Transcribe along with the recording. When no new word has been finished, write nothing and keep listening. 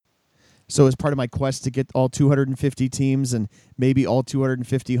So as part of my quest to get all 250 teams and maybe all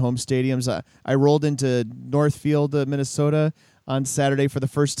 250 home stadiums, I rolled into Northfield, Minnesota on Saturday for the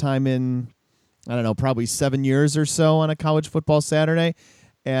first time in, I don't know, probably 7 years or so on a college football Saturday.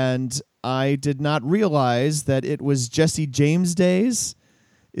 And I did not realize that it was Jesse James days.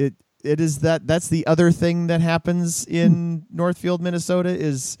 It is that's the other thing that happens in Northfield, Minnesota,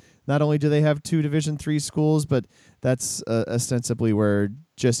 is not only do they have 2 Division III schools, but that's ostensibly where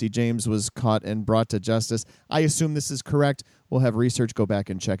Jesse James was caught and brought to justice. I assume this is correct. We'll have research go back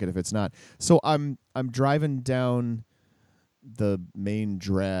and check it if it's not. So I'm driving down the main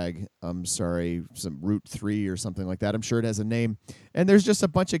drag, some Route 3 or something like that. I'm sure it has a name. And there's just a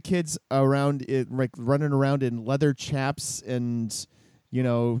bunch of kids around it, like running around in leather chaps and,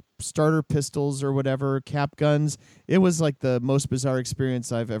 starter pistols or whatever, cap guns. It was like the most bizarre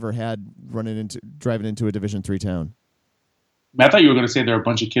experience I've ever had driving into a Division III town. I thought you were going to say there are a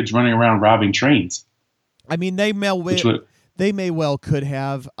bunch of kids running around robbing trains. I mean, they may well could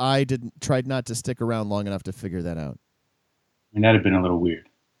have. I tried not to stick around long enough to figure that out. I mean, that'd have been a little weird.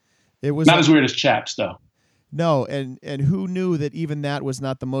 It was not as weird as Chaps, though. No, and who knew that even that was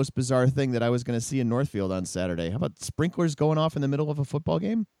not the most bizarre thing that I was going to see in Northfield on Saturday? How about sprinklers going off in the middle of a football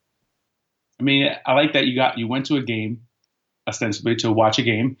game? I mean, I like that you went to a game, ostensibly to watch a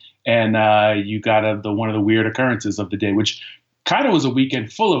game, and you got one of the weird occurrences of the day, which kind of was a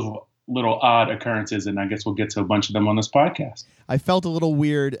weekend full of little odd occurrences, and I guess we'll get to a bunch of them on this podcast. I felt a little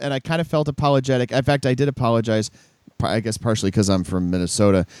weird, and I kind of felt apologetic. In fact, I did apologize, I guess partially because I'm from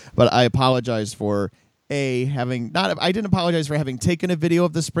Minnesota, but I apologize for I didn't apologize for having taken a video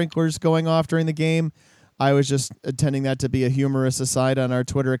of the sprinklers going off during the game. I was just intending that to be a humorous aside on our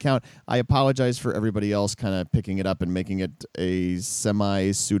Twitter account. I apologize for everybody else kind of picking it up and making it a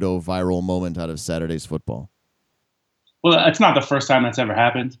semi-pseudo-viral moment out of Saturday's football. Well, it's not the first time that's ever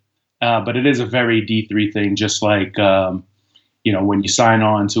happened, but it is a very D3 thing, just like when you sign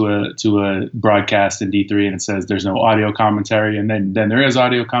on to a broadcast in D3 and it says there's no audio commentary, and then there is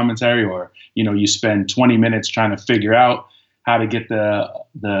audio commentary, or you spend 20 minutes trying to figure out how to get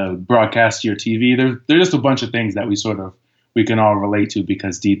the broadcast to your TV. There's just a bunch of things that we can all relate to,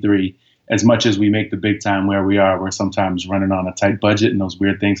 because D3, as much as we make the big time where we are, we're sometimes running on a tight budget, and those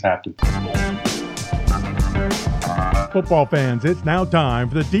weird things happen. Football fans, it's now time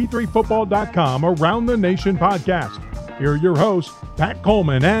for the D3Football.com Around the Nation podcast. Here are your hosts, Pat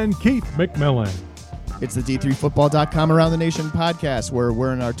Coleman and Keith McMillan. It's the D3Football.com Around the Nation podcast, where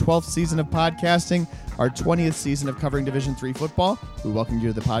we're in our 12th season of podcasting, our 20th season of covering Division III football. We welcome you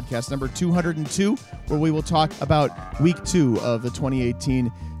to the podcast number 202, where we will talk about Week 2 of the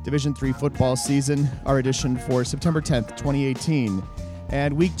 2018 Division III football season, our edition for September 10th, 2018.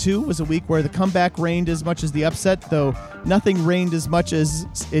 And Week 2 was a week where the comeback reigned as much as the upset, though nothing reigned as much as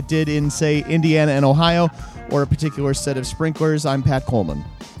it did in, say, Indiana and Ohio, or a particular set of sprinklers. I'm Pat Coleman.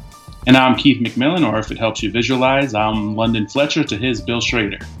 And I'm Keith McMillan, or if it helps you visualize, I'm London Fletcher to his Bill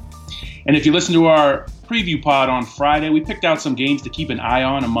Schrader. And if you listen to our preview pod on Friday, we picked out some games to keep an eye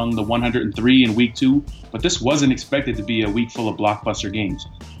on among the 103 in Week 2, but this wasn't expected to be a week full of blockbuster games.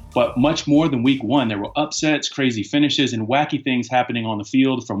 But much more than Week 1, there were upsets, crazy finishes, and wacky things happening on the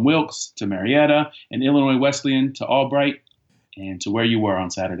field, from Wilkes to Marietta and Illinois Wesleyan to Albright, and to where you were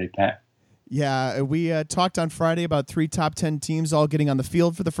on Saturday, Pat. Yeah, we talked on Friday about 3 top 10 teams all getting on the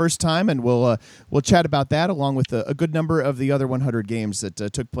field for the first time, and we'll chat about that along with a good number of the other 100 games that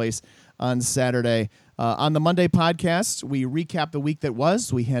took place on Saturday. On the Monday podcast, we recap the week that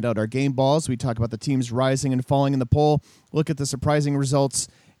was. We hand out our game balls. We talk about the teams rising and falling in the poll, look at the surprising results,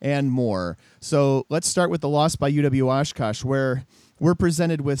 and more. So let's start with the loss by UW-Oshkosh, where we're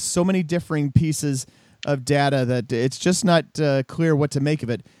presented with so many differing pieces of data that it's just not clear what to make of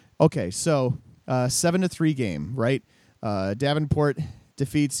it. Okay, so 7-3 game, right? Davenport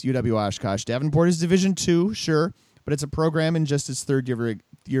defeats UW-Oshkosh. Davenport is Division II, sure, but it's a program in just its third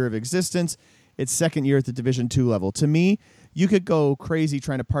year of existence. Its second year at the Division II level. To me, you could go crazy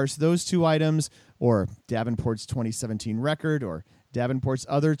trying to parse those two items, or Davenport's 2017 record, or Davenport's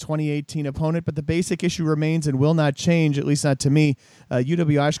other 2018 opponent, but the basic issue remains and will not change, at least not to me.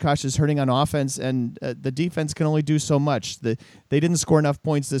 UW-Oshkosh is hurting on offense, and the defense can only do so much. They didn't score enough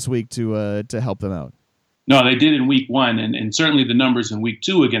points this week to help them out. No, they did in Week 1, and certainly the numbers in Week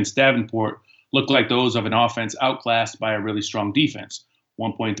 2 against Davenport look like those of an offense outclassed by a really strong defense.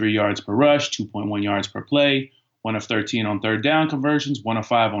 1.3 yards per rush, 2.1 yards per play, 1 of 13 on third down conversions, 1 of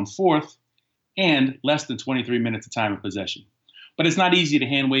 5 on fourth, and less than 23 minutes of time of possession. But it's not easy to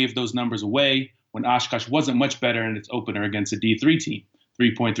hand-wave those numbers away when Oshkosh wasn't much better in its opener against a D3 team.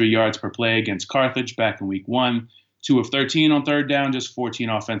 3.3 yards per play against Carthage back in Week 1, 2 of 13 on third down, just 14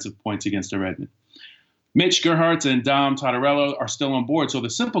 offensive points against the Redmen. Mitch Gerhardt and Dom Tottarello are still on board, so the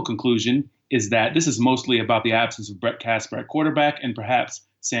simple conclusion is that this is mostly about the absence of Brett Casper at quarterback and perhaps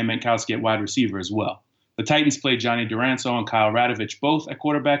Sam Mankowski at wide receiver as well. The Titans played Johnny Duranso and Kyle Radovich both at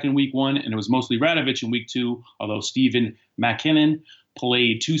quarterback in week 1, and it was mostly Radovich in week 2, although Stephen McKinnon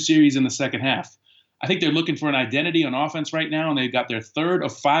played 2 series in the second half. I think they're looking for an identity on offense right now, and they've got their 3rd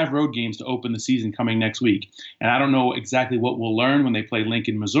of 5 road games to open the season coming next week. And I don't know exactly what we'll learn when they play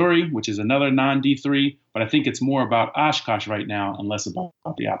Lincoln, Missouri, which is another non-D3, but I think it's more about Oshkosh right now and less about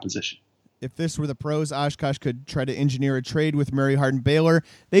the opposition. If this were the pros, Oshkosh could try to engineer a trade with Mary Hardin Baylor.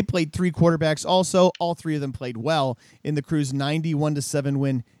 They played 3 quarterbacks also. All 3 of them played well in the Crew's 91-7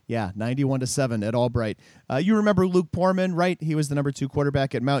 win. Yeah, 91-7 at Albright. You remember Luke Poorman, right? He was the number 2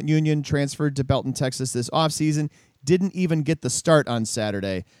 quarterback at Mount Union, transferred to Belton, Texas this offseason. Didn't even get the start on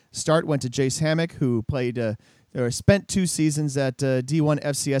Saturday. Start went to Jace Hammock, who spent 2 seasons at D1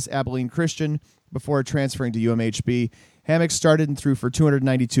 FCS Abilene Christian before transferring to UMHB. Hammock started and threw for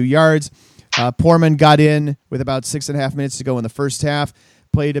 292 yards. Poorman got in with about 6.5 minutes to go in the first half.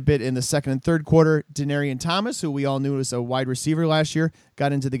 Played a bit in the second and third quarter. Denarian Thomas, who we all knew was a wide receiver last year,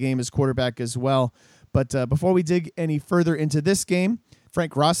 got into the game as quarterback as well. But before we dig any further into this game,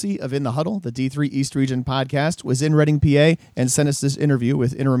 Frank Rossi of In the Huddle, the D3 East Region podcast, was in Reading, PA, and sent us this interview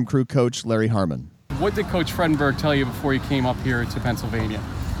with interim crew coach Larry Harmon. What did Coach Fredenberg tell you before you came up here to Pennsylvania?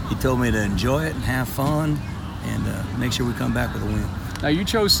 He told me to enjoy it and have fun and make sure we come back with a win. Now, you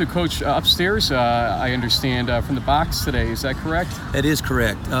chose to coach upstairs, I understand, from the box today. Is that correct? That is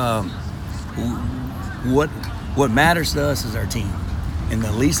correct. What matters to us is our team. And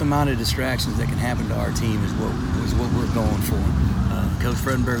the least amount of distractions that can happen to our team is what we're going for. Coach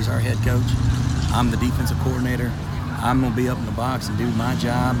Fredenberg is our head coach. I'm the defensive coordinator. I'm going to be up in the box and do my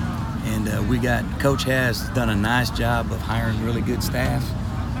job. And Coach has done a nice job of hiring really good staff.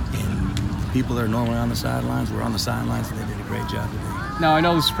 And people that are normally on the sidelines were on the sidelines, and they did a great job today. Now, I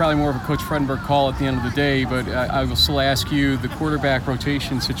know this is probably more of a Coach Fredenberg call at the end of the day, but I will still ask you, the quarterback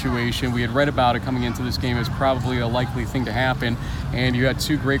rotation situation, we had read about it coming into this game as probably a likely thing to happen, and you had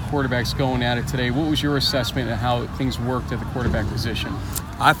 2 great quarterbacks going at it today. What was your assessment of how things worked at the quarterback position?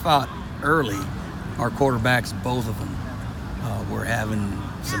 I thought early our quarterbacks, both of them, were having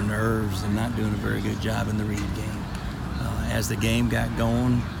some nerves and not doing a very good job in the read game. As the game got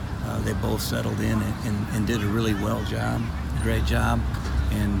going, they both settled in and did a really great job.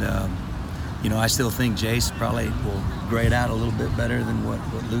 And, I still think Jace probably will grade out a little bit better than what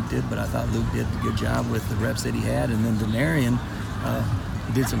Luke did, but I thought Luke did a good job with the reps that he had. And then Denarian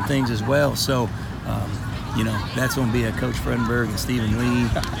did some things as well. So, that's going to be a Coach Fredenberg and Stephen Lee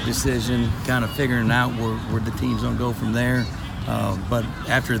decision, kind of figuring out where the team's going to go from there. But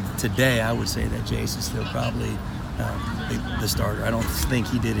after today, I would say that Jace is still probably the starter. I don't think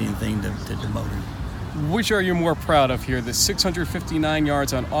he did anything to demote him. Which are you more proud of here, the 659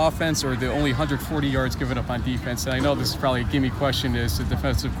 yards on offense or the only 140 yards given up on defense? And I know this is probably a gimme question as the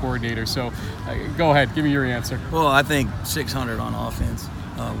defensive coordinator, so go ahead, give me your answer. Well, I think 600 on offense.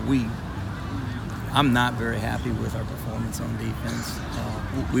 I'm not very happy with our performance on defense.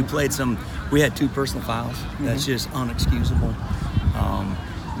 We had 2 personal fouls. That's just unexcusable.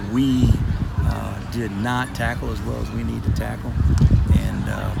 We did not tackle as well as we need to tackle. And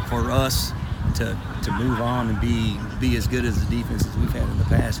for us to move on and be as good as the defense as we've had in the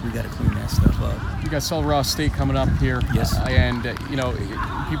past, we got to clean that stuff up. You got Sul Ross State coming up here. Yes. And,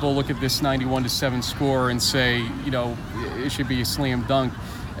 people look at this 91-7 score and say, it should be a slam dunk.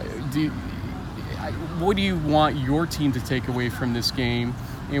 What do you want your team to take away from this game?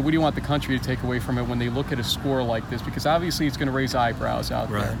 And what do you want the country to take away from it when they look at a score like this? Because obviously it's going to raise eyebrows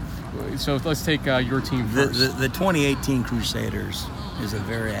out there. So let's take your team first. The 2018 Crusaders is a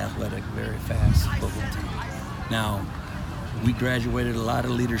very athletic, very fast football team. Now, we graduated a lot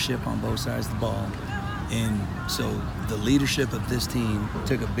of leadership on both sides of the ball. And so the leadership of this team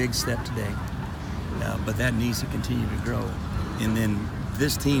took a big step today. But that needs to continue to grow. And then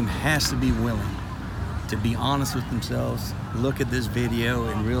this team has to be willing to be honest with themselves, look at this video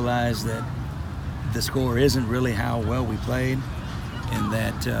and realize that the score isn't really how well we played, and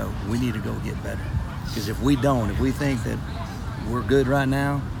that we need to go get better. Because if we think that we're good right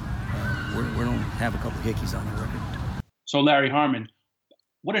now, we're going to have a couple of hickeys on the record. So Larry Harmon,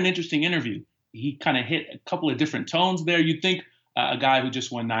 what an interesting interview. He kind of hit a couple of different tones there. You'd think a guy who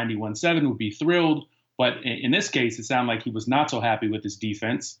just won 91-7 would be thrilled, but in this case, it sounded like he was not so happy with his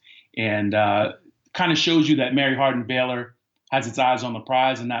defense, and kind of shows you that Mary Hardin Baylor has its eyes on the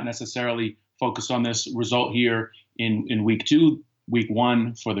prize and not necessarily focused on this result here in week 2, week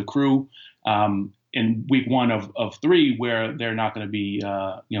 1 for the Crew. in week one of three, where they're not going to be,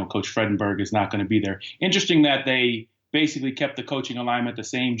 Coach Fredenberg is not going to be there. Interesting that they basically kept the coaching alignment the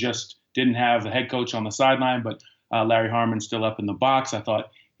same, just didn't have the head coach on the sideline, but Larry Harmon's still up in the box. I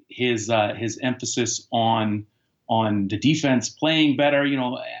thought his emphasis on the defense playing better,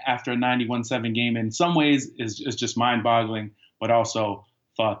 after a 91-7 game, in some ways is just mind-boggling, but also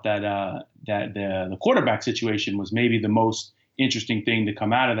thought that the quarterback situation was maybe the most interesting thing to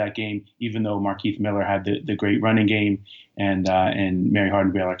come out of that game, even though Markeith Miller had the great running game, and Mary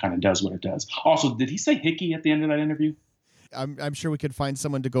Hardin-Baylor kind of does what it does. Also, did he say Hickey at the end of that interview? I'm sure we could find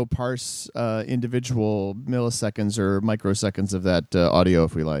someone to go parse individual milliseconds or microseconds of that audio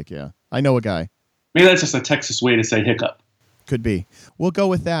if we like. Yeah, I know a guy. Maybe that's just a Texas way to say hiccup. Could be. We'll go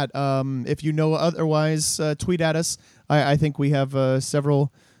with that. If you know otherwise, tweet at us. I think we have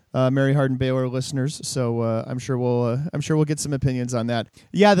several Mary Hardin-Baylor listeners, so I'm sure we'll get some opinions on that.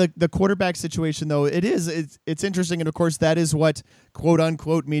 Yeah, the quarterback situation though, it's interesting, and of course that is what quote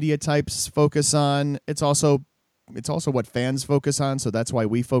unquote media types focus on. It's also what fans focus on, so that's why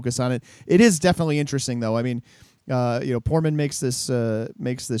we focus on it. It is definitely interesting though. I mean, Poorman makes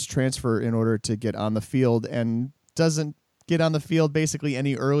this transfer in order to get on the field, and doesn't get on the field basically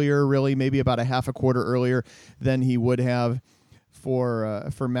any earlier, really, maybe about a half a quarter earlier than he would have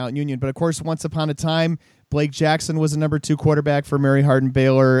for Mount Union. But of course, once upon a time, Blake Jackson was a number 2 quarterback for Mary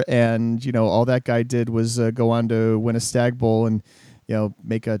Hardin-Baylor, and all that guy did was go on to win a Stag Bowl and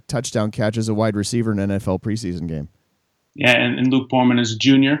make a touchdown catch as a wide receiver in an NFL preseason game. Yeah, and Luke Poorman is a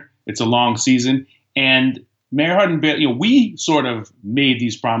junior. It's a long season, and Mary Hardin-Baylor, we sort of made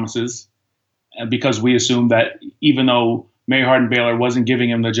these promises because we assumed that even though Mary Hardin-Baylor wasn't giving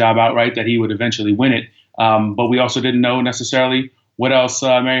him the job outright, that he would eventually win it. But we also didn't know necessarily what else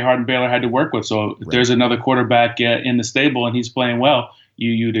Mary Hardin-Baylor had to work with. So if there's another quarterback in the stable and he's playing well,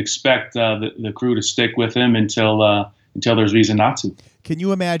 you'd expect the crew to stick with him until there's reason not to. Can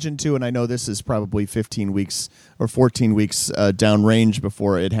you imagine, too, and I know this is probably 15 weeks or 14 weeks downrange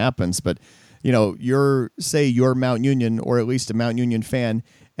before it happens, but you're Mount Union, or at least a Mount Union fan,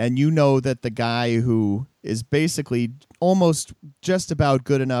 and you know that the guy who is basically almost just about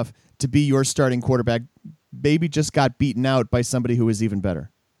good enough to be your starting quarterback maybe just got beaten out by somebody who is even better.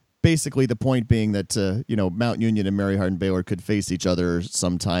 Basically, the point being that Mount Union and Mary Hardin-Baylor could face each other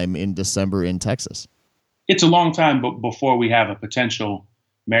sometime in December in Texas. It's a long time before we have a potential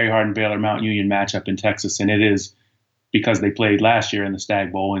Mary Hardin-Baylor Mount Union matchup in Texas, and it is because they played last year in the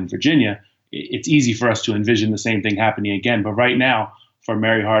Stag Bowl in Virginia. It's easy for us to envision the same thing happening again. But right now, for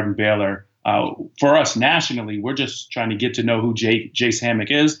Mary Hardin-Baylor, for us nationally, we're just trying to get to know who Jace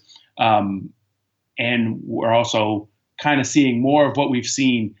Hammock is. And we're also kind of seeing more of what we've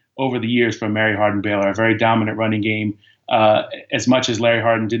seen over the years from Mary Hardin-Baylor, a very dominant running game. As much as Larry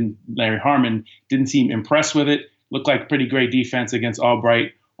Harmon didn't seem impressed with it, looked like pretty great defense against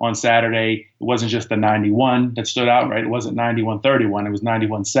Albright on Saturday. It wasn't just the 91 that stood out, right? It wasn't 91-31. It was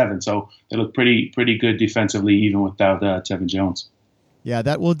 91-7. So they looked pretty good defensively, even without Tevin Jones. Yeah,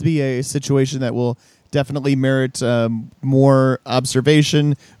 that will be a situation that will definitely merit more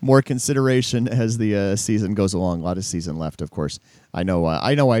observation, more consideration as the season goes along. A lot of season left, of course. I know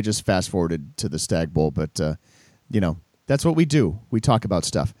I just fast forwarded to the Stag Bowl, but that's what we do. We talk about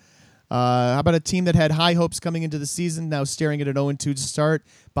stuff. How about a team that had high hopes coming into the season, now staring at an 0-2 start,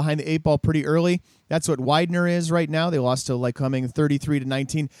 behind the 8 ball pretty early? That's what Widener is right now. They lost to Lycoming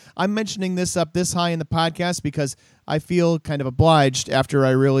 33-19. I'm mentioning this up this high in the podcast because I feel kind of obliged after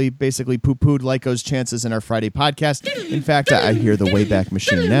I really basically poo-pooed Lyco's chances in our Friday podcast. In fact, I hear the Wayback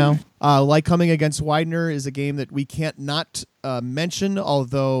Machine now. Lycoming against Widener is a game that we can't not mention,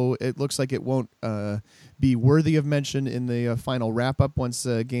 although it looks like it won't be worthy of mention in the final wrap-up once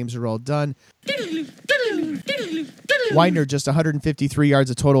games are all done. Widener just 153 yards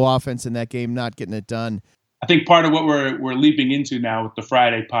of total offense in that game, not getting it done. I think part of what we're leaping into now with the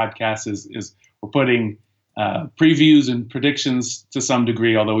Friday podcast is we're putting previews and predictions to some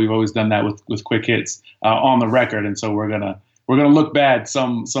degree, although we've always done that with quick hits on the record, and so we're gonna look bad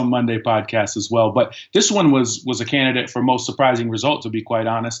some Monday podcasts as well. But this one was a candidate for most surprising result, to be quite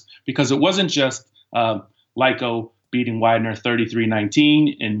honest, because it wasn't just Lyco beating Widener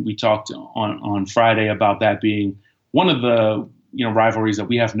 33-19, and we talked on Friday about that being one of the rivalries that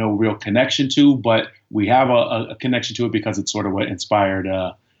we have no real connection to, but we have a connection to it because it's sort of what inspired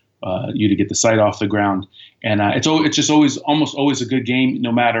you to get the site off the ground. And it's just almost always a good game,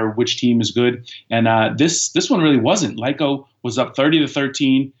 no matter which team is good. And this one really wasn't. Lyco was up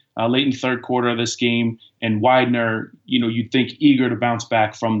 30-13 late in the third quarter of this game. And Widener, you'd think eager to bounce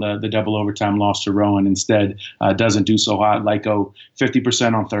back from the double overtime loss to Rowan. Instead, doesn't do so hot. Lyco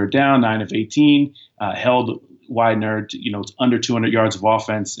 50% on third down, 9 of 18, held Widener to, under 200 yards of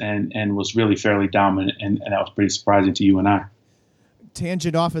offense and was really fairly dominant. And that was pretty surprising to you and I.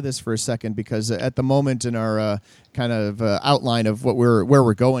 Tangent off of this for a second, because at the moment in our kind of outline of where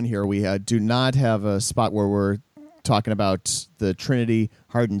we're going here, we do not have a spot where we're talking about the Trinity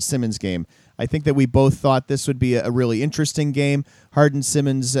Hardin-Simmons game. I think that we both thought this would be a really interesting game.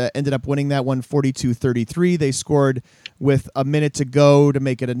 Hardin-Simmons ended up winning that one 42-33. They scored with a minute to go to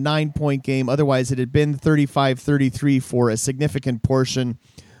make it a 9-point game. Otherwise, it had been 35-33 for a significant portion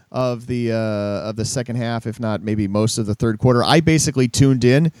of the second half, if not maybe most of the third quarter. I basically tuned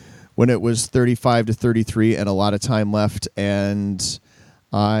in when it was 35-33 and a lot of time left, and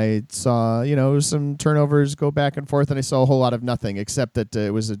I saw some turnovers go back and forth, and I saw a whole lot of nothing, except that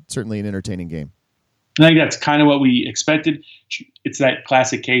it was certainly an entertaining game. I think that's kind of what we expected. It's that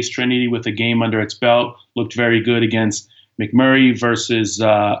classic case. Trinity, with a game under its belt, looked very good against McMurray versus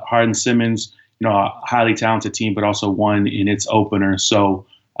Hardin-Simmons. A highly talented team, but also won in its opener. So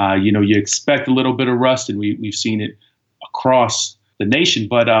you expect a little bit of rust, and we've seen it across the nation.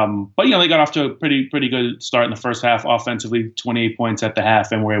 But they got off to a pretty good start in the first half offensively, 28 points at the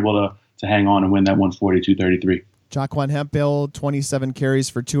half, and were able to hang on and win that one 42-33. Jaquan Hemphill, 27 carries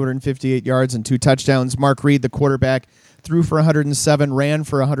for 258 yards and 2 touchdowns. Mark Reed, the quarterback, threw for 107, ran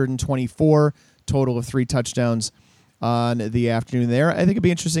for 124, total of 3 touchdowns on the afternoon there. I think it'd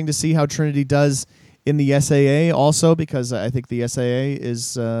be interesting to see how Trinity does in the SAA also, because I think the SAA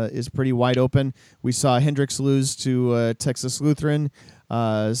is pretty wide open. We saw Hendricks lose to Texas Lutheran.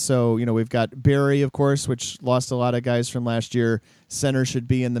 So we've got Barry, of course, which lost a lot of guys from last year. Center should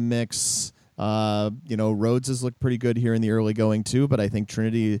be in the mix. Rhodes has looked pretty good here in the early going too, but I think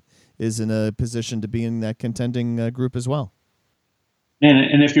Trinity is in a position to be in that contending group as well.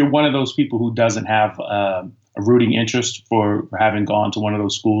 And if you're one of those people who doesn't have a rooting interest for having gone to one of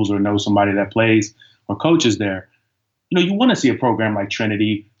those schools or know somebody that plays or coaches there, you want to see a program like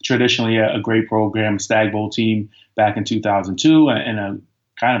Trinity, traditionally a great program, Stag Bowl team back in 2002, and a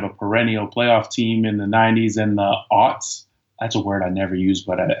kind of a perennial playoff team in the 90s and the aughts. That's a word I never used,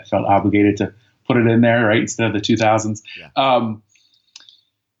 but I felt obligated to put it in there, right, instead of the 2000s. Yeah.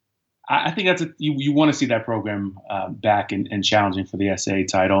 I think you want to see that program back and challenging for the SAA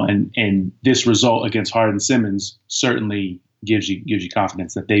title, and this result against Hardin-Simmons certainly gives you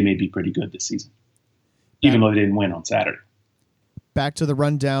confidence that they may be pretty good this season, even though they didn't win on Saturday. Back to the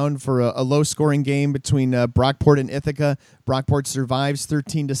rundown for a low-scoring game between Brockport and Ithaca. Brockport survives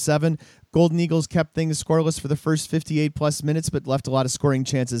 13-7. Golden Eagles kept things scoreless for the first 58-plus minutes, but left a lot of scoring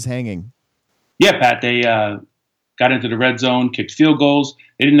chances hanging. Yeah, Pat, they got into the red zone, kicked field goals.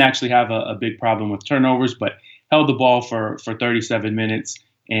 They didn't actually have a big problem with turnovers, but held the ball for 37 minutes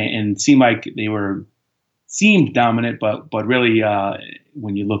and seemed dominant, but really,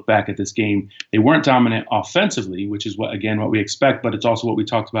 when you look back at this game, they weren't dominant offensively, which is what we expect, but it's also what we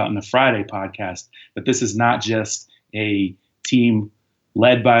talked about in the Friday podcast, that this is not just a team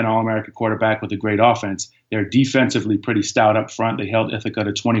led by an All-American quarterback with a great offense. They're defensively pretty stout up front. They held Ithaca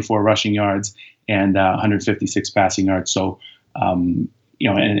to 24 rushing yards and 156 passing yards. So,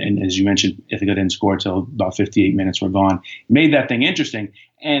 and as you mentioned, Ithaca didn't score until about 58 minutes were gone. Made that thing interesting.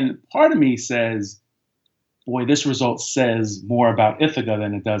 And part of me says, boy, this result says more about Ithaca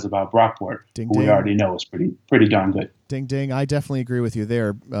than it does about Brockport, who we already know is pretty darn good. Ding, ding. I definitely agree with you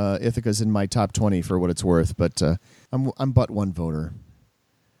there. Ithaca's in my top 20 for what it's worth, but I'm but one voter.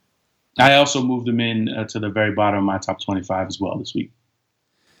 I also moved them in to the very bottom of my top 25 as well this week.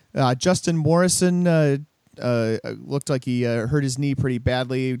 Justin Morrison looked like he hurt his knee pretty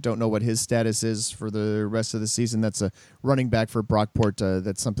badly. Don't know what his status is for the rest of the season. That's a running back for Brockport.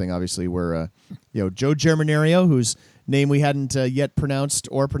 That's something, obviously, where Joe Germinario, whose name we hadn't yet pronounced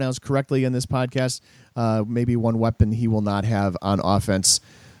correctly in this podcast, maybe one weapon he will not have on offense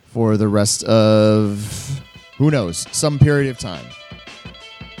for the rest of, who knows, some period of time.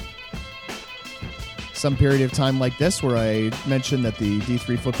 Some period of time like this, where I mentioned that the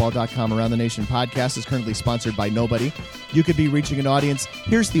D3Football.com Around the Nation podcast is currently sponsored by nobody. You could be reaching an audience.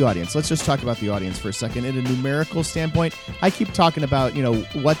 Here's the audience. Let's just talk about the audience for a second. In a numerical standpoint, I keep talking about,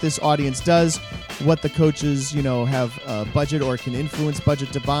 what this audience does, what the coaches, have a budget or can influence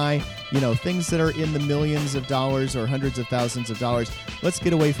budget to buy, things that are in the millions of dollars or hundreds of thousands of dollars. Let's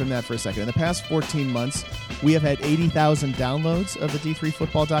get away from that for a second. In the past 14 months, we have had 80,000 downloads of the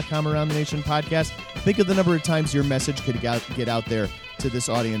D3Football.com Around the Nation podcast. Think of the number of times your message could get out there to this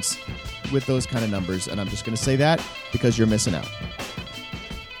audience with those kind of numbers. And I'm just going to say that because you're missing out.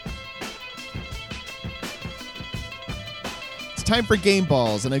 time for game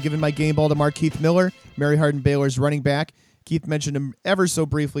balls, and I've given my game ball to Markeith Miller, Mary Hardin-Baylor's running back. Keith mentioned him ever so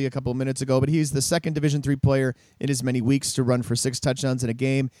briefly a couple of minutes ago, but he's the second Division III player in as many weeks to run for 6 touchdowns in a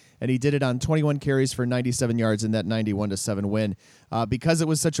game, and he did it on 21 carries for 97 yards in that 91-7 win. Because it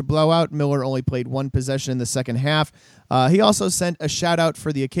was such a blowout, Miller only played 1 possession in the second half. He also sent a shout-out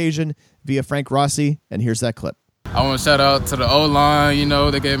for the occasion via Frank Rossi, and here's that clip. I want to shout out to the O-line.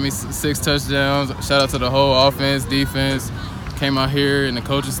 They gave me 6 touchdowns. Shout out to the whole offense, defense, came out here, and the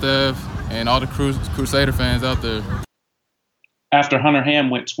coaching staff, and all the Crusader fans out there. After Hunter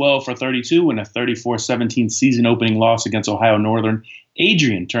Ham went 12 for 32 in a 34-17 season-opening loss against Ohio Northern,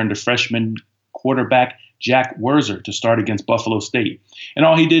 Adrian turned to freshman quarterback Jack Werzer to start against Buffalo State. And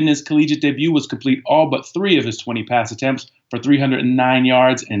all he did in his collegiate debut was complete all but 3 of his 20 pass attempts for 309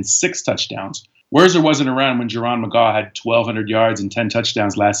 yards and 6 touchdowns. Werzer wasn't around when Jerron McGaw had 1,200 yards and 10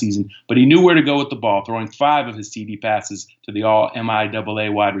 touchdowns last season, but he knew where to go with the ball, throwing 5 of his TD passes to the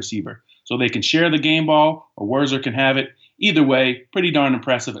all-MIAA wide receiver. So they can share the game ball, or Werzer can have it. Either way, pretty darn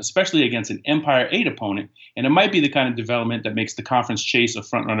impressive, especially against an Empire 8 opponent, and it might be the kind of development that makes the conference chase of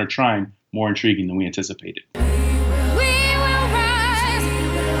frontrunner Trine more intriguing than we anticipated.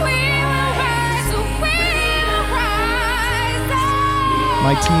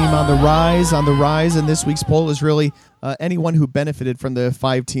 My team on the rise, and this week's poll is really anyone who benefited from the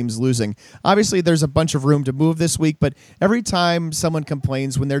 5 teams losing. Obviously, there's a bunch of room to move this week, but every time someone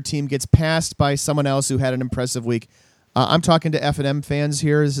complains when their team gets passed by someone else who had an impressive week, I'm talking to F&M fans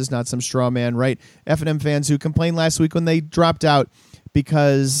here. This is not some straw man, right? F&M fans who complained last week when they dropped out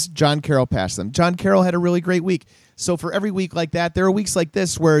because John Carroll passed them. John Carroll had a really great week. So for every week like that, there are weeks like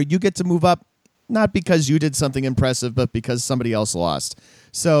this where you get to move up, not because you did something impressive, but because somebody else lost.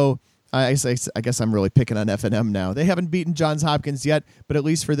 So I guess I'm really picking on F&M now. They haven't beaten Johns Hopkins yet, but at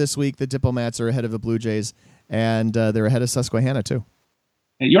least for this week, the Diplomats are ahead of the Blue Jays, and they're ahead of Susquehanna too.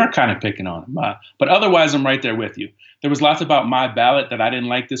 You're kind of picking on them, but otherwise I'm right there with you. There was lots about my ballot that I didn't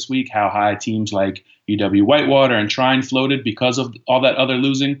like this week, how high teams like UW-Whitewater and Trine floated because of all that other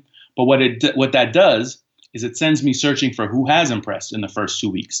losing. But what that does is it sends me searching for who has impressed in the first 2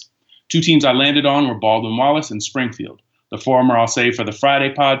 weeks. 2 teams I landed on were Baldwin-Wallace and Springfield. The former I'll save for the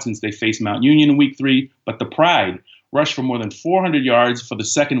Friday pod since they faced Mount Union in week 3, but the Pride rushed for more than 400 yards for the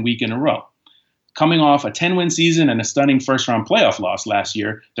second week in a row. Coming off a 10-win season and a stunning first-round playoff loss last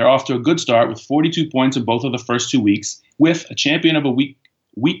year, they're off to a good start with 42 points in both of the first 2 weeks, with a champion of a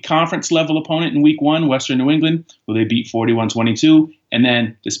weak conference-level opponent in week 1, Western New England, who they beat 41-22, and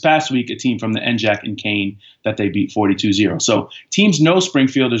then this past week, a team from the NJAC in Kane that they beat 42-0. So teams know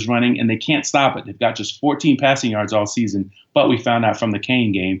Springfield is running, and they can't stop it. They've got just 14 passing yards all season, but we found out from the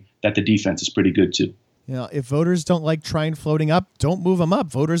Kane game that the defense is pretty good too. If voters don't like Trine floating up, don't move them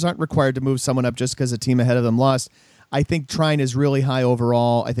up. Voters aren't required to move someone up just because a team ahead of them lost. I think Trine is really high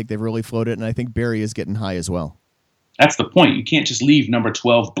overall. I think they've really floated, and I think Barry is getting high as well. That's the point. You can't just leave number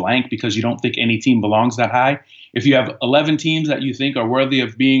 12 blank because you don't think any team belongs that high. If you have 11 teams that you think are worthy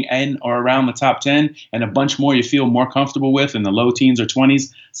of being in or around the top 10 and a bunch more you feel more comfortable with in the low teens or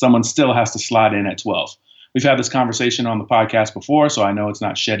 20s, someone still has to slide in at 12. We've had this conversation on the podcast before, so I know it's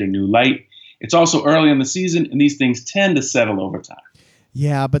not shedding new light. It's also early in the season, and these things tend to settle over time.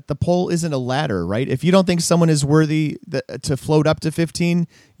 Yeah, but the poll isn't a ladder, right? If you don't think someone is worthy to float up to 15,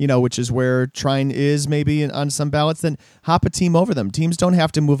 which is where Trine is maybe on some ballots, then hop a team over them. Teams don't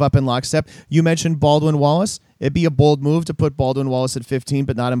have to move up in lockstep. You mentioned Baldwin-Wallace. It'd be a bold move to put Baldwin-Wallace at 15,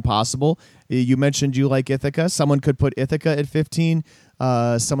 but not impossible. You mentioned you like Ithaca. Someone could put Ithaca at 15.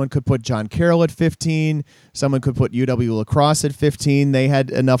 Someone could put John Carroll at 15. Someone could put UW-La Crosse at 15. They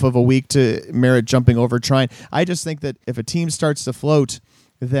had enough of a week to merit jumping over Trine. I just think that if a team starts to float,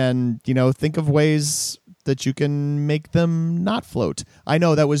 then, think of ways that you can make them not float. I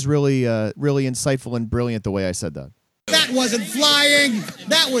know that was really, really insightful and brilliant the way I said that. That wasn't flying.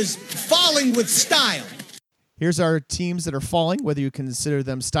 That was falling with style. Here's our teams that are falling, whether you consider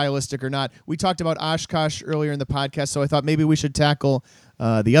them stylistic or not. We talked about Oshkosh earlier in the podcast, so I thought maybe we should tackle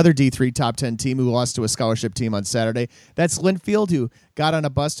the other D3 top 10 team who lost to a scholarship team on Saturday. That's Linfield, who got on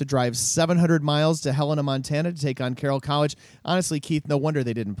a bus to drive 700 miles to Helena, Montana to take on Carroll College. Honestly, Keith, no wonder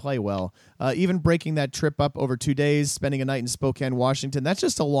they didn't play well. Even breaking that trip up over 2 days, spending a night in Spokane, Washington, that's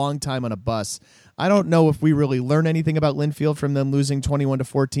just a long time on a bus. I don't know if we really learn anything about Linfield from them losing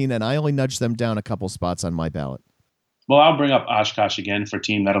 21-14, and I only nudged them down a couple spots on my ballot. Well, I'll bring up Oshkosh again for a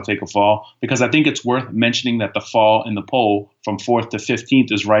team that'll take a fall because I think it's worth mentioning that the fall in the poll from 4th to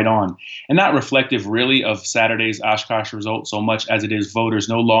 15th is right on. And not reflective really of Saturday's Oshkosh result so much as it is voters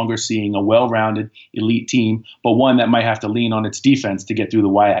no longer seeing a well-rounded elite team, but one that might have to lean on its defense to get through the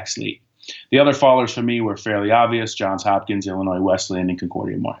WIAC slate. The other fallers for me were fairly obvious: Johns Hopkins, Illinois Wesleyan, and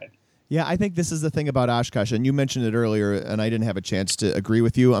Concordia Moorhead. Yeah, I think this is the thing about Oshkosh, and you mentioned it earlier, and I didn't have a chance to agree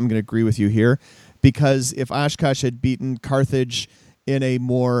with you. I'm going to agree with you here, because if Oshkosh had beaten Carthage in a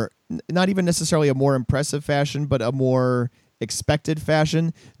more, not even necessarily a more impressive fashion, but a more expected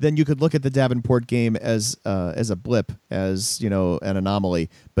fashion, then you could look at the Davenport game as a blip, as an anomaly.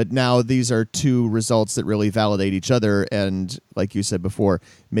 But now these are two results that really validate each other, and like you said before,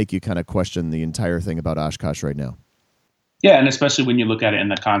 make you kind of question the entire thing about Oshkosh right now. Yeah, and especially when you look at it in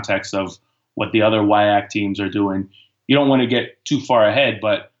the context of what the other WIAC teams are doing. You don't want to get too far ahead,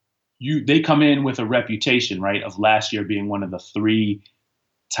 but they come in with a reputation, right, of last year being one of the 3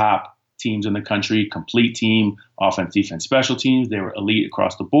 top teams in the country, complete team, offense, defense, special teams. They were elite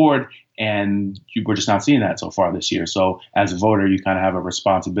across the board, and we're just not seeing that so far this year. So as a voter, you kind of have a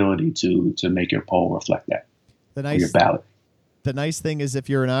responsibility to make your poll reflect that, your ballot. The nice thing is if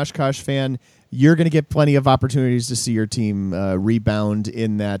you're an Oshkosh fan, you're going to get plenty of opportunities to see your team rebound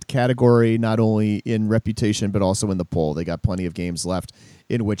in that category, not only in reputation, but also in the poll. They got plenty of games left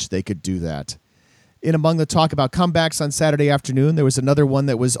in which they could do that. In among the talk about comebacks on Saturday afternoon, there was another one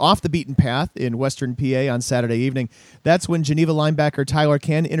that was off the beaten path in Western PA on Saturday evening. That's when Geneva linebacker Tyler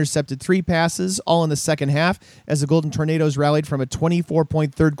Ken intercepted 3 passes, all in the second half, as the Golden Tornadoes rallied from a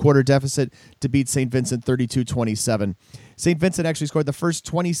 24-point third-quarter deficit to beat St. Vincent 32-27. St. Vincent actually scored the first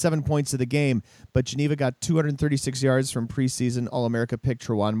 27 points of the game, but Geneva got 236 yards from preseason All-America pick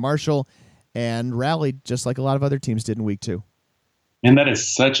Trawan Marshall and rallied just like a lot of other teams did in week 2. And that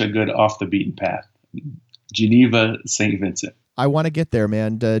is such a good off-the-beaten path. Geneva, St. Vincent. I want to get there,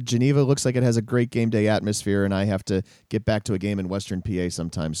 man. Geneva looks like it has a great game day atmosphere, and I have to get back to a game in Western PA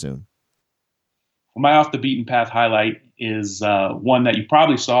sometime soon. Well, my off-the-beaten-path highlight is one that you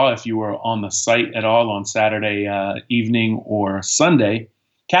probably saw if you were on the site at all on Saturday evening or Sunday.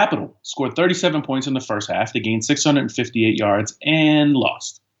 Capital scored 37 points in the first half. They gained 658 yards and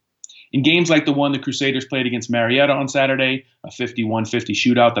lost. In games like the one the Crusaders played against Marietta on Saturday, a 51-50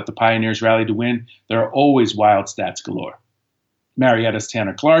 shootout that the Pioneers rallied to win, there are always wild stats galore. Marietta's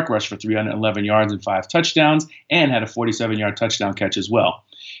Tanner Clark rushed for 311 yards and 5 touchdowns and had a 47-yard touchdown catch as well.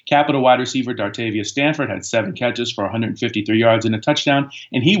 Capital wide receiver Dartavia Stanford had 7 catches for 153 yards and a touchdown,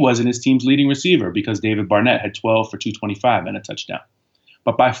 and he wasn't his team's leading receiver because David Barnett had 12 for 225 and a touchdown.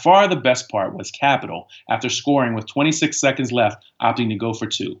 But by far the best part was Capital, after scoring with 26 seconds left, opting to go for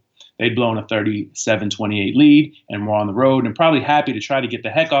 2. They'd blown a 37-28 lead and were on the road and probably happy to try to get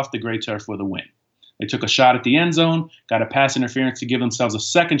the heck off the gray turf for the win. They took a shot at the end zone, got a pass interference to give themselves a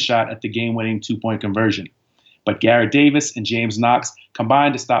second shot at the game-winning 2-point conversion. But Garrett Davis and James Knox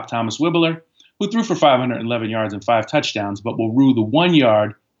combined to stop Thomas Wibbler, who threw for 511 yards and 5 touchdowns, but will rue the 1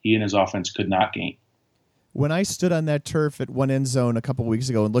 yard he and his offense could not gain. When I stood on that turf at one end zone a couple weeks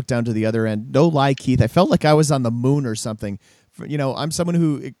ago and looked down to the other end, no lie, Keith, I felt like I was on the moon or something. I'm someone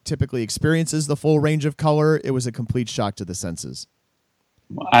who typically experiences the full range of color. It was a complete shock to the senses.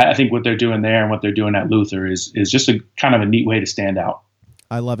 I think what they're doing there and what they're doing at Luther is just a kind of a neat way to stand out.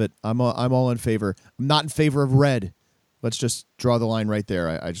 I love it. I'm all in favor. I'm not in favor of red. Let's just draw the line right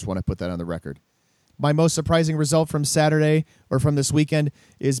there. I just want to put that on the record. My most surprising result from Saturday or from this weekend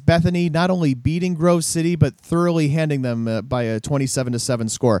is Bethany not only beating Grove City, but thoroughly handing them by a 27-7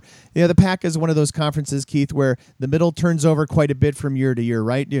 score. The Pac is one of those conferences, Keith, where the middle turns over quite a bit from year to year,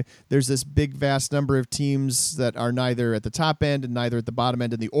 right? There's this big, vast number of teams that are neither at the top end and neither at the bottom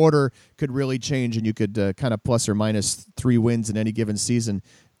end, and the order could really change, and you could kind of plus or minus 3 wins in any given season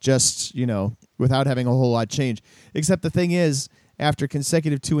just, without having a whole lot change. Except the thing is, after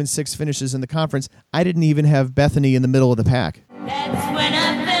consecutive 2-6 finishes in the conference, I didn't even have Bethany in the middle of the pack. That's when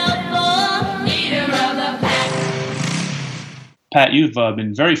I felt for leader of the pack. Pat, you've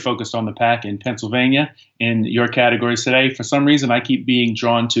been very focused on the pack in Pennsylvania in your categories today. For some reason, I keep being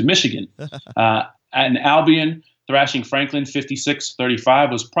drawn to Michigan. And Albion thrashing Franklin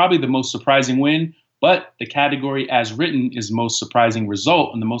 56-35 was probably the most surprising win, but the category as written is most surprising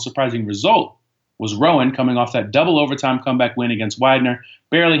result, and the most surprising result was Rowan coming off that double overtime comeback win against Widener,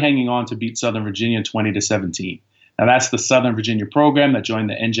 barely hanging on to beat Southern Virginia 20-17. Now that's the Southern Virginia program that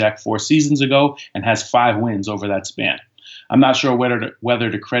joined the NJAC 4 seasons ago and has 5 wins over that span. I'm not sure whether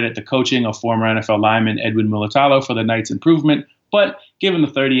to credit the coaching of former NFL lineman Edwin Mulitalo for the Knights' improvement, but given the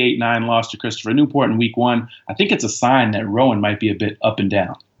 38-9 loss to Christopher Newport in Week 1, I think it's a sign that Rowan might be a bit up and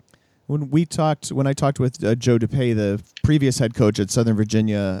down. When I talked with Joe DePay, the previous head coach at Southern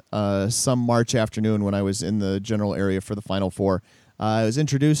Virginia, some March afternoon when I was in the general area for the Final Four, I was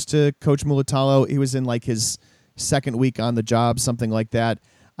introduced to Coach Mulitalo. He was in like his second week on the job, something like that.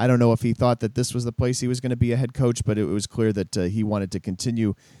 I don't know if he thought that this was the place he was going to be a head coach, but it was clear that he wanted to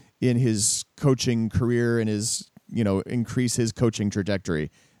continue in his coaching career and increase his coaching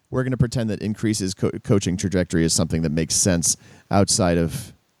trajectory. We're going to pretend that increase his coaching trajectory is something that makes sense outside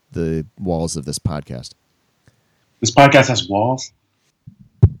of the walls of this podcast. This podcast has walls?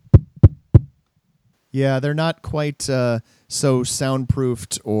 Yeah, they're not quite so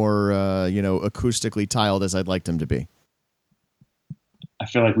soundproofed or acoustically tiled as I'd like them to be. I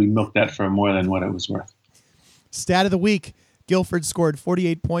feel like we milked that for more than what it was worth. Stat of the week. Guilford scored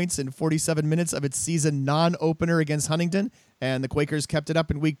 48 points in 47 minutes of its season non-opener against Huntington, and the Quakers kept it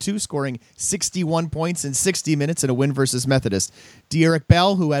up in week 2, scoring 61 points in 60 minutes in a win versus Methodist. De'Eric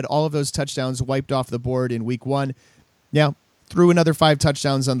Bell, who had all of those touchdowns wiped off the board in week 1, threw another 5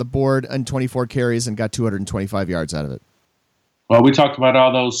 touchdowns on the board and 24 carries and got 225 yards out of it. Well, we talked about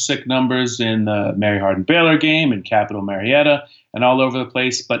all those sick numbers in the Mary Hardin-Baylor game and Capital Marietta and all over the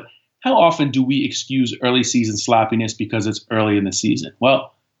place, but how often do we excuse early season sloppiness because it's early in the season?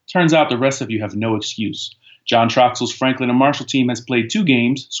 Well, turns out the rest of you have no excuse. John Troxell's Franklin and Marshall team has played 2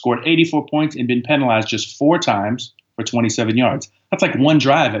 games, scored 84 points, and been penalized just 4 times for 27 yards. That's like 1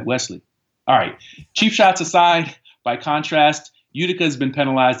 drive at Wesley. All right, cheap shots aside, by contrast, Utica has been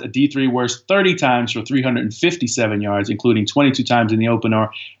penalized a D3 worst 30 times for 357 yards, including 22 times in the opener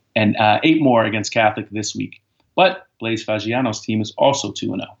and 8 more against Catholic this week. But Blaise Fagiano's team is also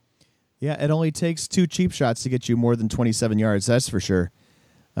 2-0. Yeah, it only takes 2 cheap shots to get you more than 27 yards, that's for sure.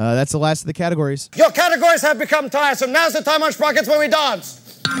 That's the last of the categories. Your categories have become tiresome. Now's the time on Sprockets when we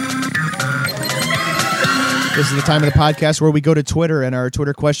dance. This is the time of the podcast where we go to Twitter, and our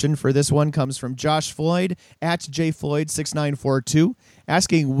Twitter question for this one comes from Josh Floyd at jfloyd6942,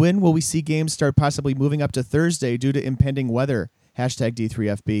 asking, when will we see games start possibly moving up to Thursday due to impending weather? Hashtag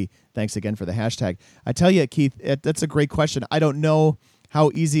D3FB. Thanks again for the hashtag. I tell you, Keith, that's a great question. I don't know how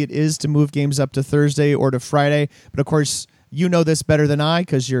easy it is to move games up to Thursday or to Friday, but of course, you know this better than I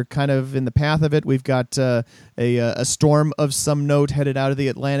because you're kind of in the path of it. We've got a storm of some note headed out of the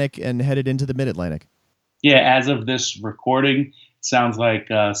Atlantic and headed into the Mid-Atlantic. Yeah, as of this recording, it sounds like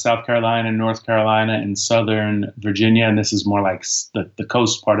South Carolina, North Carolina, and Southern Virginia, and this is more like the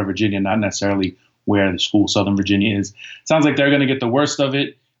coast part of Virginia, not necessarily where the school Southern Virginia is. It sounds like they're going to get the worst of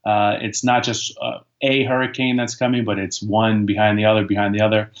it. It's not just a hurricane that's coming, but it's one behind the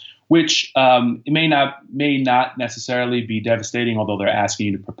other, which it may not necessarily be devastating, although they're asking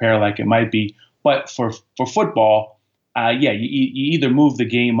you to prepare like it might be. But for football, you either move the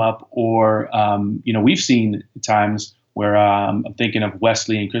game up or, we've seen times where I'm thinking of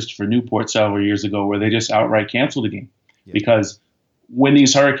Wesley and Christopher Newport several years ago where they just outright canceled the game because when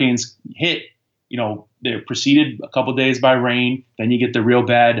these hurricanes hit, they're preceded a couple of days by rain. Then you get the real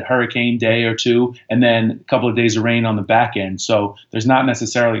bad hurricane day or two, and then a couple of days of rain on the back end. So there's not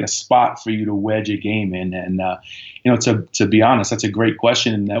necessarily a spot for you to wedge a game in. And, to be honest, that's a great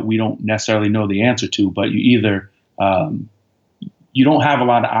question that we don't necessarily know the answer to. But you either you don't have a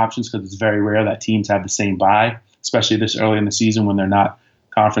lot of options because it's very rare that teams have the same bye, especially this early in the season when they're not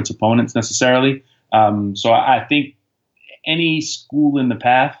conference opponents necessarily. So I think any school in the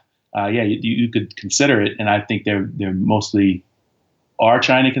path, you could consider it, and I think they're mostly are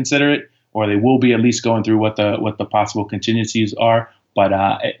trying to consider it, or they will be at least going through what the possible contingencies are. But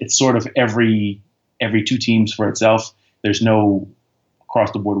it's sort of every 2 teams for itself. There's no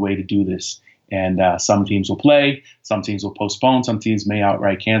across the board way to do this, and some teams will play, some teams will postpone, some teams may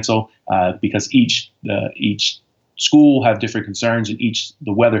outright cancel because each school have different concerns, and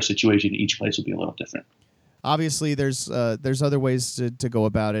the weather situation in each place will be a little different. Obviously, there's other ways to go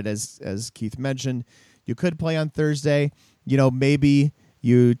about it, as Keith mentioned. You could play on Thursday. Maybe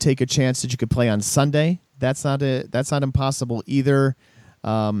you take a chance that you could play on Sunday. That's not impossible either.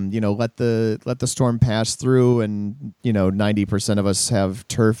 Let the storm pass through, and 90% of us have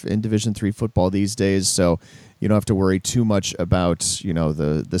turf in Division III football these days, so you don't have to worry too much about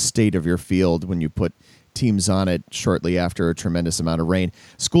the state of your field when you put teams on it shortly after a tremendous amount of rain.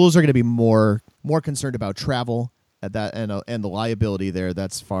 Schools are going to be more concerned about travel at that and the liability there.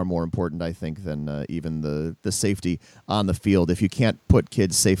 That's far more important, I think, than even the safety on the field. If you can't put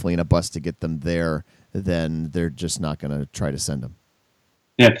kids safely in a bus to get them there, then they're just not going to try to send them.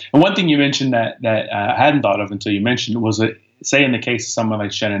 Yeah, and one thing you mentioned that I hadn't thought of until you mentioned it was that, say in the case of someone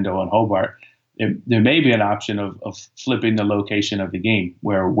like Shenandoah and Hobart, there may be an option of flipping the location of the game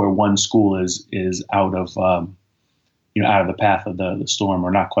where one school is out of out of the path of the storm or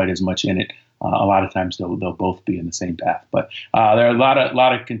not quite as much in it. A lot of times they'll both be in the same path, but there are a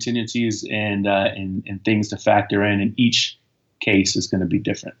lot of contingencies and things to factor in, and each case is going to be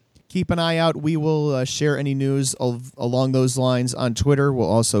different. Keep an eye out. We will share any news along those lines on Twitter.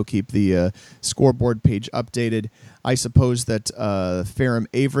 We'll also keep the scoreboard page updated. I suppose that Ferrum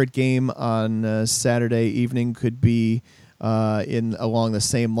Averett game on Saturday evening could be along the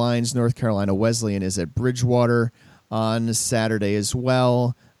same lines. North Carolina Wesleyan is at Bridgewater on Saturday as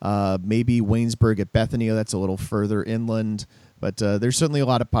well. Maybe Waynesburg at Bethany. That's a little further inland. But there's certainly a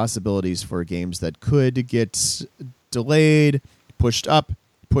lot of possibilities for games that could get delayed, pushed up,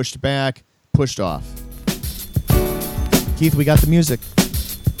 pushed back, pushed off. Keith, we got the music.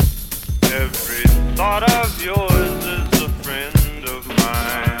 Every thought of yours is a friend of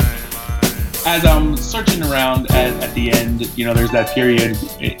mine. As I'm searching around at the end, there's that period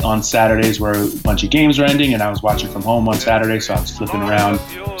on Saturdays where a bunch of games were ending, and I was watching from home on Saturday, so I was flipping around,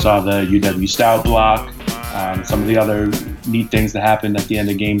 saw the UW Stout block, some of the other neat things that happened at the end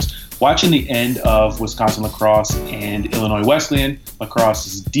of games. Watching the end of Wisconsin lacrosse and Illinois Wesleyan, lacrosse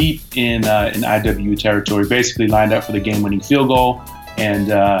is deep in IW territory, basically lined up for the game-winning field goal, and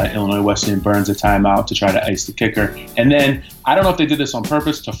Illinois Wesleyan burns a timeout to try to ice the kicker. And then, I don't know if they did this on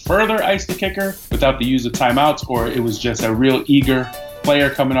purpose to further ice the kicker without the use of timeouts, or it was just a real eager player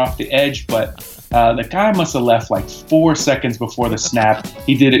coming off the edge, but the guy must have left like 4 seconds before the snap.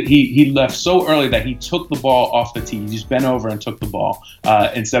 He did it. He left so early that he took the ball off the tee. He just bent over and took the ball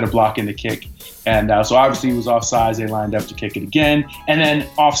instead of blocking the kick. And so obviously he was offsides. They lined up to kick it again, and then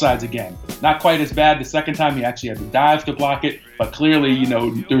offsides again. Not quite as bad the second time. He actually had to dive to block it, but clearly,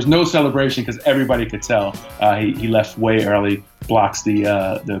 there was no celebration because everybody could tell he left way early, blocks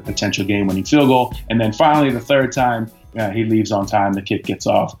the potential game-winning field goal, and then finally the third time. He leaves on time. The kick gets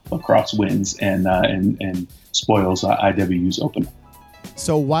off. Lacrosse wins and spoils IWU's opener.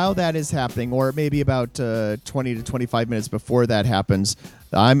 So while that is happening, or maybe about 20 to 25 minutes before that happens,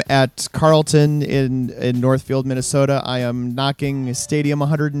 I'm at Carleton in Northfield, Minnesota. I am knocking Stadium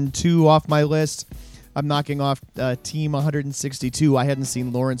 102 off my list. I'm knocking off Team 162. I hadn't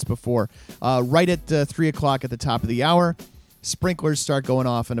seen Lawrence before. Right at 3 o'clock at the top of the hour, sprinklers start going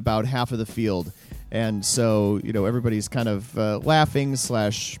off in about half of the field. And so, everybody's kind of laughing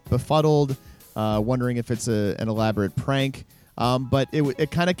 / befuddled, wondering if it's an elaborate prank. But it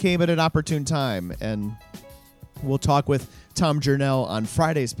kind of came at an opportune time. And we'll talk with Tom Jernell on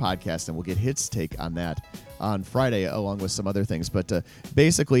Friday's podcast, and we'll get his take on that on Friday, along with some other things. But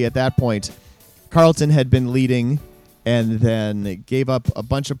basically, at that point, Carleton had been leading and then gave up a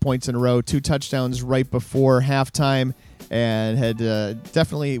bunch of points in a row, 2 touchdowns right before halftime, and had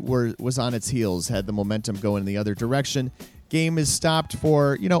definitely was on its heels, had the momentum going in the other direction. Game is stopped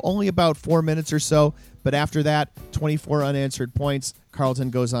for, only about 4 minutes or so, but after that, 24 unanswered points.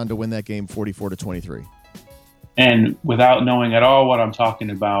 Carleton goes on to win that game 44-23. And without knowing at all what I'm talking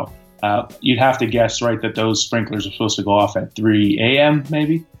about, you'd have to guess, right, that those sprinklers are supposed to go off at 3 a.m.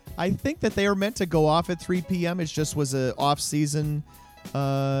 maybe? I think that they are meant to go off at 3 p.m. It just was an off-season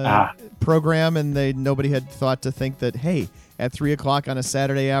program, and nobody had thought to think that, hey, at 3 o'clock on a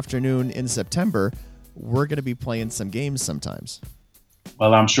Saturday afternoon in September, we're going to be playing some games sometimes.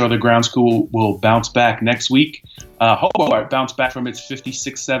 Well, I'm sure the ground school will bounce back next week. Hobart bounced back from its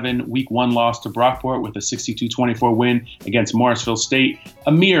 56-7 Week 1 loss to Brockport with a 62-24 win against Morrisville State.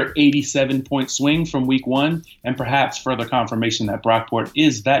 A mere 87-point swing from Week 1, and perhaps further confirmation that Brockport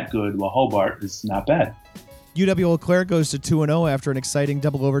is that good, while Hobart is not bad. UW Eau Claire goes to 2-0 after an exciting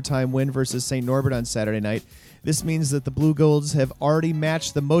double overtime win versus St. Norbert on Saturday night. This means that the Blue Golds have already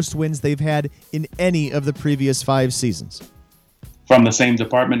matched the most wins they've had in any of the previous 5 seasons. From the same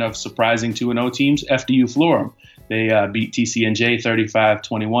department of surprising 2-0 teams, FDU Florham. They beat TCNJ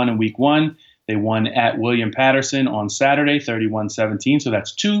 35-21 in Week 1. They won at William Patterson on Saturday, 31-17. So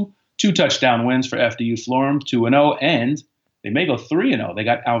that's two touchdown wins for FDU Florham, 2-0. And they may go 3-0. They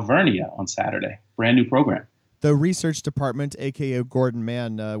got Alvernia on Saturday. Brand new program. The research department, a.k.a. Gordon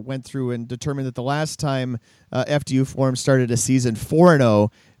Mann, went through and determined that the last time FDU Florham started a season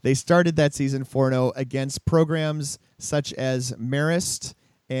 4-0, they started that season 4-0 against programs such as Marist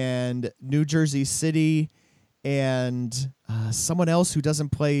and New Jersey City and someone else who doesn't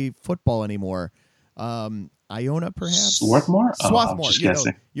play football anymore. Iona, perhaps? Swarthmore? Swarthmore. Just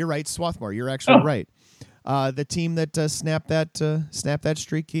guessing. You're right, Swarthmore. You're actually right. The team that snapped that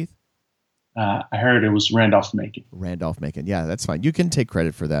streak, Keith? I heard it was Randolph-Macon. Randolph-Macon. Yeah, that's fine. You can take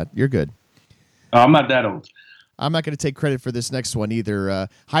credit for that. You're good. I'm not that old. I'm not going to take credit for this next one either.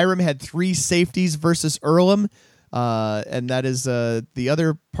 Hiram had 3 safeties versus Earlham, and that is the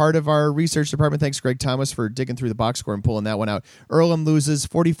other part of our research department. Thanks, Greg Thomas, for digging through the box score and pulling that one out. Earlham loses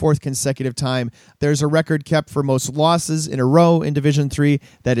 44th consecutive time. There's a record kept for most losses in a row in Division III.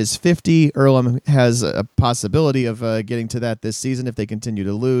 That is 50. Earlham has a possibility of getting to that this season if they continue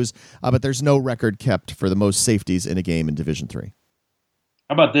to lose, but there's no record kept for the most safeties in a game in Division III.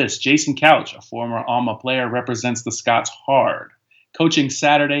 How about this? Jason Couch, a former Alma player, represents the Scots hard, coaching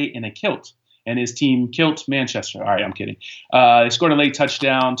Saturday in a kilt, and his team kilt Manchester. All right, I'm kidding. They scored a late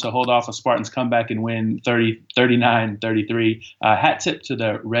touchdown to hold off a Spartans comeback and win 39-33. Hat tip to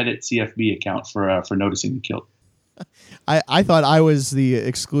the Reddit CFB account for noticing the kilt. I thought I was the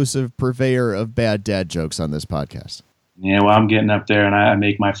exclusive purveyor of bad dad jokes on this podcast. Yeah, well, I'm getting up there, and I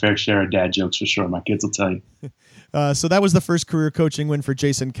make my fair share of dad jokes for sure. My kids will tell you. So that was the first career coaching win for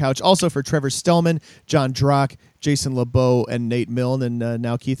Jason Couch. Also for Trevor Stellman, John Drock, Jason LeBeau, and Nate Milne. And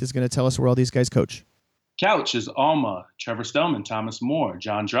now Keith is going to tell us where all these guys coach. Couch is Alma, Trevor Stellman, Thomas More,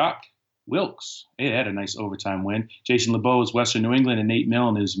 John Drock, Wilkes. They had a nice overtime win. Jason LeBeau is Western New England, and Nate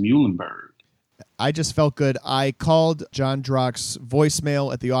Milne is Muhlenberg. I just felt good. I called John Drock's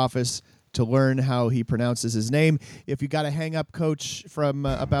voicemail at the office to learn how he pronounces his name. If you got to hang up, Coach, from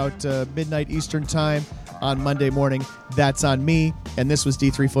about midnight Eastern time on Monday morning, that's on me. And this was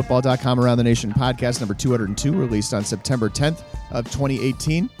D3Football.com Around the Nation podcast number 202, released on September 10th of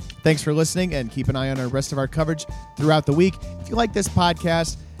 2018. Thanks for listening, and keep an eye on the rest of our coverage throughout the week. If you like this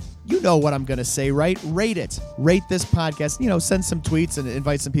podcast, you know what I'm going to say, right? Rate it. Rate this podcast. Send some tweets and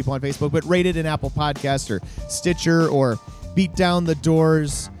invite some people on Facebook, but rate it in Apple Podcast or Stitcher, or beat down the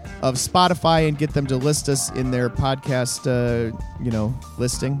doors of Spotify and get them to list us in their podcast,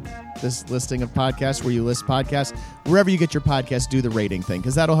 listing. This listing of podcasts where you list podcasts. Wherever you get your podcast, do the rating thing,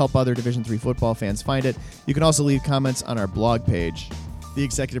 because that'll help other Division III football fans find it. You can also leave comments on our blog page. The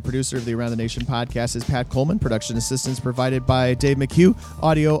executive producer of the Around the Nation podcast is Pat Coleman. Production assistance provided by Dave McHugh.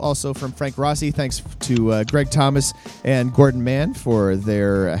 Audio also from Frank Rossi. Thanks to Greg Thomas and Gordon Mann for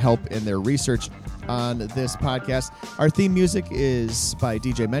their help in their research on this podcast. Our theme music is by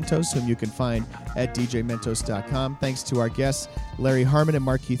DJ Mentos, whom you can find at djmentos.com. Thanks to our guests, Larry Harmon and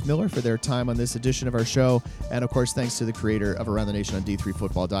Mark Keith Miller, for their time on this edition of our show. And, of course, thanks to the creator of Around the Nation on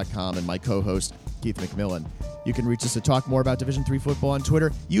D3Football.com and my co-host, Keith McMillan. You can reach us to talk more about Division III football on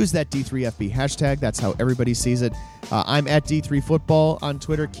Twitter. Use that D3FB hashtag. That's how everybody sees it. I'm at D3Football on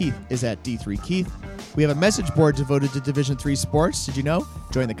Twitter. Keith is at D3Keith. We have a message board devoted to Division III sports. Did you know?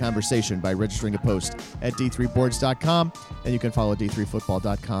 Join the conversation by registering a post at D3Boards.com, and you can follow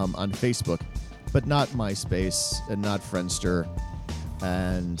D3Football.com on Facebook, but not MySpace, and not Friendster,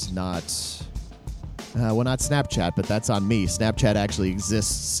 and not Snapchat, but that's on me. Snapchat actually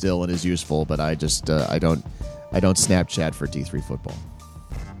exists still and is useful, but I don't Snapchat for D3 football.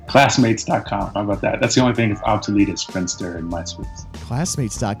 Classmates.com. How about that? That's the only thing that's obsolete is Friendster and MySpace.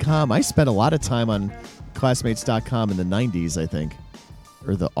 Classmates.com. I spent a lot of time on Classmates.com in the 90s, I think,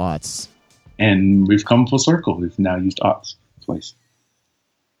 or the aughts. And we've come full circle. We've now used aughts twice.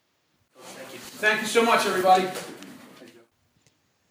 Thank you so much, everybody.